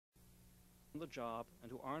on the job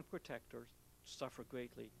and who aren't protected suffer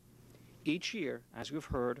greatly. Each year, as we've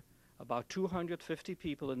heard, about 250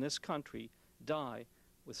 people in this country die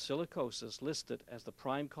with silicosis listed as the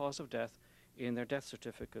prime cause of death in their death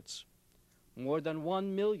certificates. More than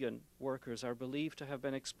 1 million workers are believed to have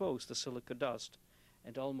been exposed to silica dust,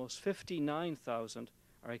 and almost 59,000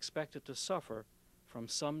 are expected to suffer from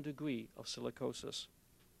some degree of silicosis.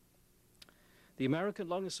 The American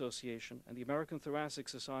Lung Association and the American Thoracic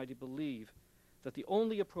Society believe that the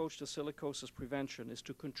only approach to silicosis prevention is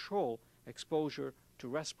to control exposure to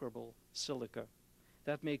respirable silica.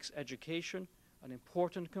 That makes education an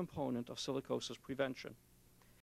important component of silicosis prevention.